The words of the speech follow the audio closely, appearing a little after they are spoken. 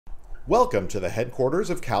Welcome to the headquarters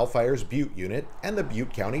of CAL FIRE's Butte Unit and the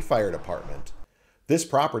Butte County Fire Department. This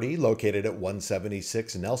property, located at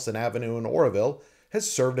 176 Nelson Avenue in Oroville,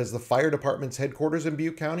 has served as the fire department's headquarters in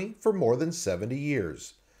Butte County for more than 70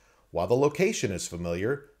 years. While the location is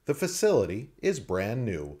familiar, the facility is brand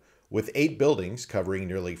new, with 8 buildings covering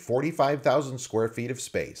nearly 45,000 square feet of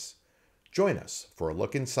space. Join us for a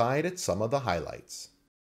look inside at some of the highlights.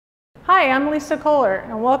 Hi, I'm Lisa Kohler,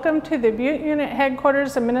 and welcome to the Butte Unit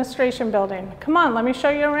Headquarters Administration Building. Come on, let me show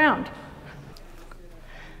you around.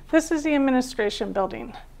 This is the Administration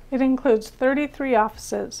Building. It includes 33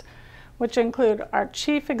 offices, which include our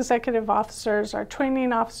Chief Executive Officers, our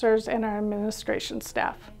training officers, and our administration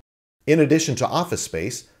staff. In addition to office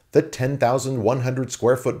space, the 10,100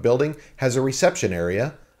 square foot building has a reception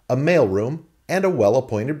area, a mailroom, and a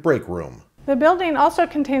well-appointed break room. The building also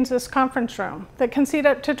contains this conference room that can seat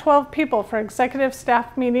up to 12 people for executive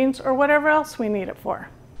staff meetings or whatever else we need it for.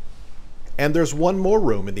 And there's one more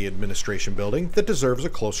room in the administration building that deserves a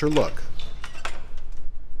closer look.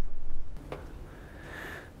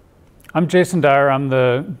 I'm Jason Dyer. I'm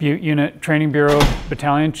the Butte Unit Training Bureau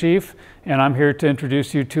Battalion Chief, and I'm here to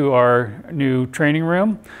introduce you to our new training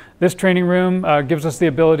room. This training room gives us the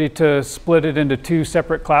ability to split it into 2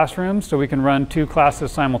 separate classrooms, so we can run 2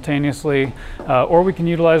 classes simultaneously, or we can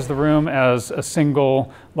utilize the room as a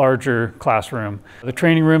single larger classroom. The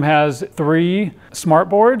training room has 3 smart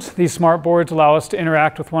boards. These smart boards allow us to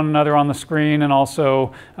interact with one another on the screen and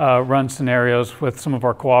also run scenarios with some of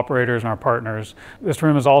our cooperators and our partners. This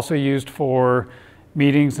room is also used for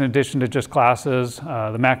meetings in addition to just classes.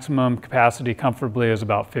 The maximum capacity comfortably is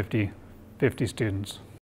about 50 students.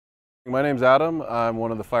 My name's Adam. I'm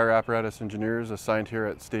one of the fire apparatus engineers assigned here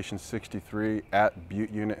at Station 63 at Butte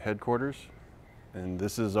Unit Headquarters. And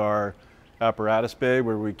this is our apparatus bay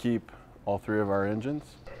where we keep all 3 of our engines.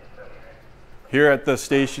 Here at the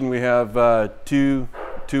station we have two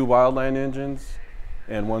wildland engines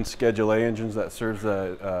and 1 Schedule A engine that serves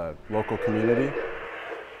the local community.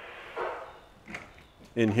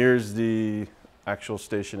 And here's the actual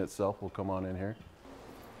station itself. We'll come on in here.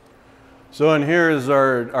 So in here is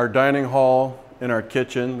our dining hall and our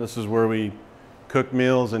kitchen. This is where we cook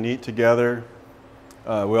meals and eat together.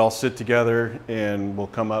 We all sit together and we'll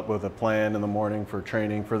come up with a plan in the morning for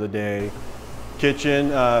training for the day.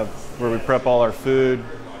 Kitchen, where we prep all our food,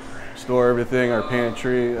 store everything, our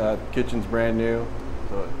pantry. Kitchen's brand new,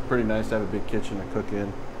 so it's pretty nice to have a big kitchen to cook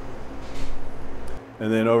in.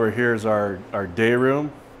 And then over here is our day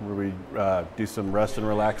room, where we do some rest and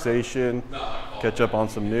relaxation, catch up on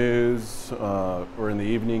some news, or in the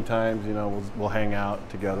evening times, you know, we'll hang out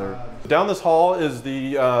together. Down this hall is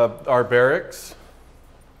our barracks,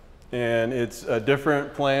 and it's a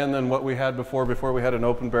different plan than what we had before. Before we had an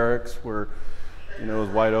open barracks where, you know, it was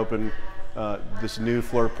wide open. This new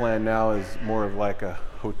floor plan now is more of like a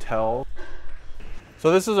hotel.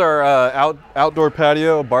 So this is our outdoor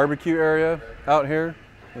patio barbecue area out here.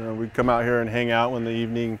 We come out here and hang out when the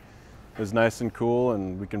evening is nice and cool,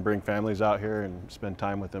 and we can bring families out here and spend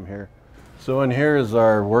time with them here. So in here is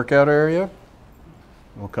our workout area.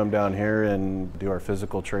 We'll come down here and do our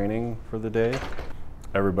physical training for the day.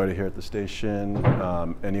 Everybody here at the station,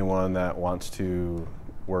 anyone that wants to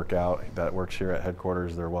work out that works here at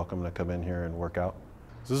headquarters, they're welcome to come in here and work out.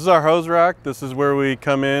 So this is our hose rack. This is where we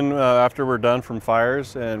come in after we're done from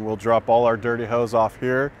fires, and we'll drop all our dirty hose off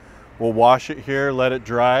here. We'll wash it here, let it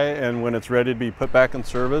dry, and when it's ready to be put back in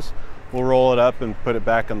service, we'll roll it up and put it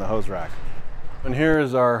back in the hose rack. And here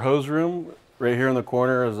is our hose room. Right here in the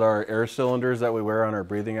corner is our air cylinders that we wear on our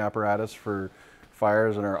breathing apparatus for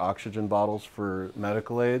fires, and our oxygen bottles for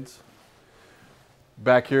medical aids.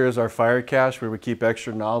 Back here is our fire cache, where we keep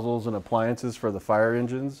extra nozzles and appliances for the fire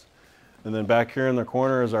engines. And then back here in the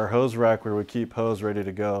corner is our hose rack, where we keep hose ready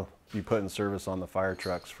to go, be put in service on the fire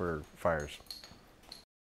trucks for fires.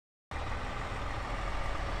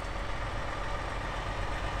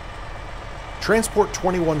 Transport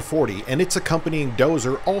 2140 and its accompanying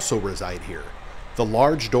dozer also reside here. The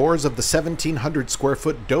large doors of the 1,700 square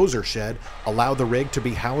foot dozer shed allow the rig to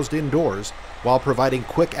be housed indoors while providing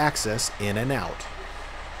quick access in and out.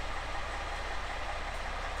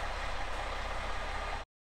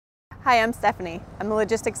 Hi, I'm Stephanie. I'm the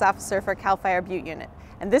logistics officer for CAL FIRE Butte Unit,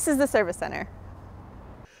 and this is the service center.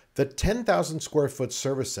 The 10,000 square foot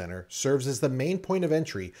service center serves as the main point of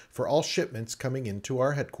entry for all shipments coming into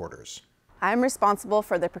our headquarters. I'm responsible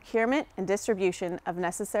for the procurement and distribution of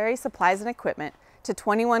necessary supplies and equipment to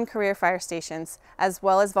 21 career fire stations, as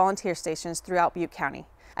well as volunteer stations throughout Butte County.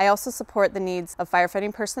 I also support the needs of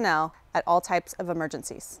firefighting personnel at all types of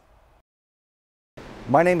emergencies.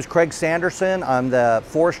 My name is Craig Sanderson. I'm the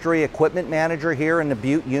forestry equipment manager here in the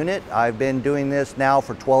Butte unit. I've been doing this now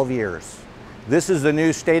for 12 years. This is the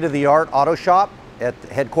new state-of-the-art auto shop at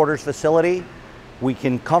the headquarters facility. We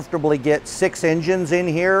can comfortably get 6 engines in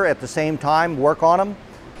here at the same time, work on them.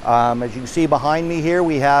 As you can see behind me here,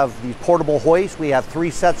 we have these portable hoists. We have 3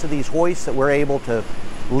 sets of these hoists that we're able to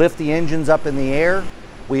lift the engines up in the air.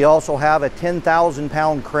 We also have a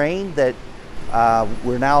 10,000-pound crane that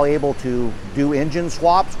we're now able to do engine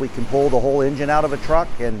swaps. We can pull the whole engine out of a truck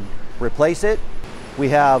and replace it. We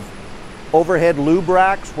have overhead lube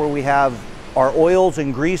racks where we have our oils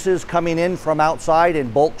and greases coming in from outside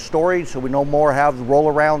in bulk storage, so we no more have roll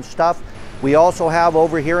around stuff. We also have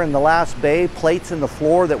over here in the last bay plates in the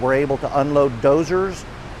floor that we're able to unload dozers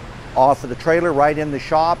off of the trailer right in the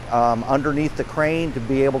shop underneath the crane to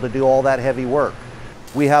be able to do all that heavy work.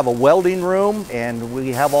 We have a welding room and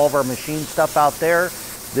we have all of our machine stuff out there.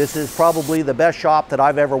 This is probably the best shop that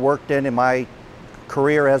I've ever worked in my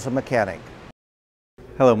career as a mechanic.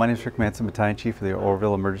 Hello, my name is Rick Manson, Battalion Chief of the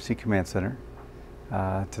Oroville Emergency Command Center.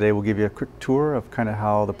 Today we'll give you a quick tour of kind of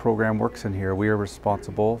how the program works in here. We are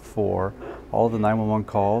responsible for all of the 911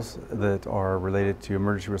 calls that are related to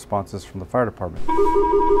emergency responses from the fire department.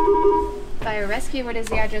 Fire rescue, what is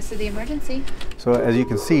the address of the emergency? So as you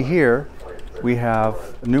can see here, we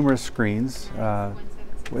have numerous screens.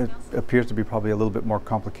 It appears to be probably a little bit more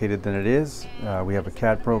complicated than it is. We have a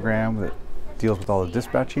CAD program that deals with all the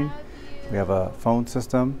dispatching. We have a phone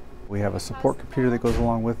system. We have a support computer that goes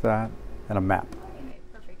along with that, and a map.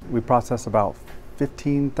 We process about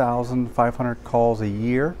 15,500 calls a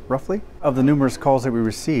year, roughly. Of the numerous calls that we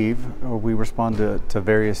receive, we respond to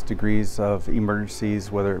various degrees of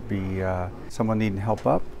emergencies, whether it be someone needing help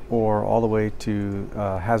up, or all the way to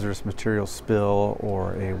hazardous material spill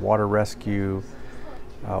or a water rescue.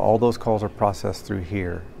 All those calls are processed through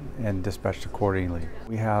here and dispatched accordingly.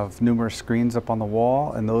 We have numerous screens up on the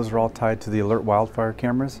wall, and those are all tied to the alert wildfire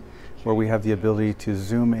cameras, where we have the ability to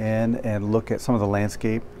zoom in and look at some of the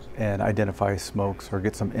landscape and identify smokes or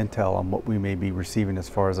get some intel on what we may be receiving as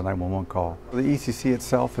far as a 911 call. The ECC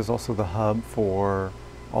itself is also the hub for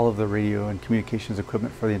all of the radio and communications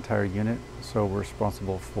equipment for the entire unit. So we're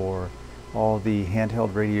responsible for all the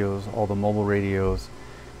handheld radios, all the mobile radios,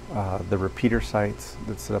 the repeater sites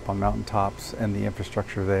that sit up on mountaintops, and the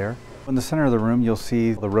infrastructure there. In the center of the room, you'll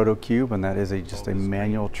see the roto cube, and that is just a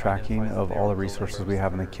manual tracking of all the resources we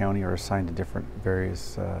have in the county are assigned to different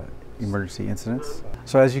various emergency incidents.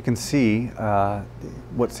 So as you can see,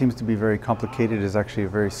 what seems to be very complicated is actually a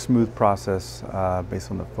very smooth process based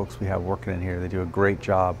on the folks we have working in here. They do a great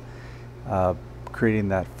job creating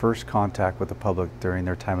that first contact with the public during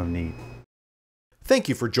their time of need. Thank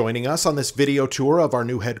you for joining us on this video tour of our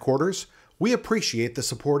new headquarters. We appreciate the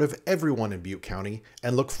support of everyone in Butte County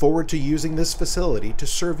and look forward to using this facility to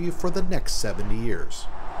serve you for the next 70 years.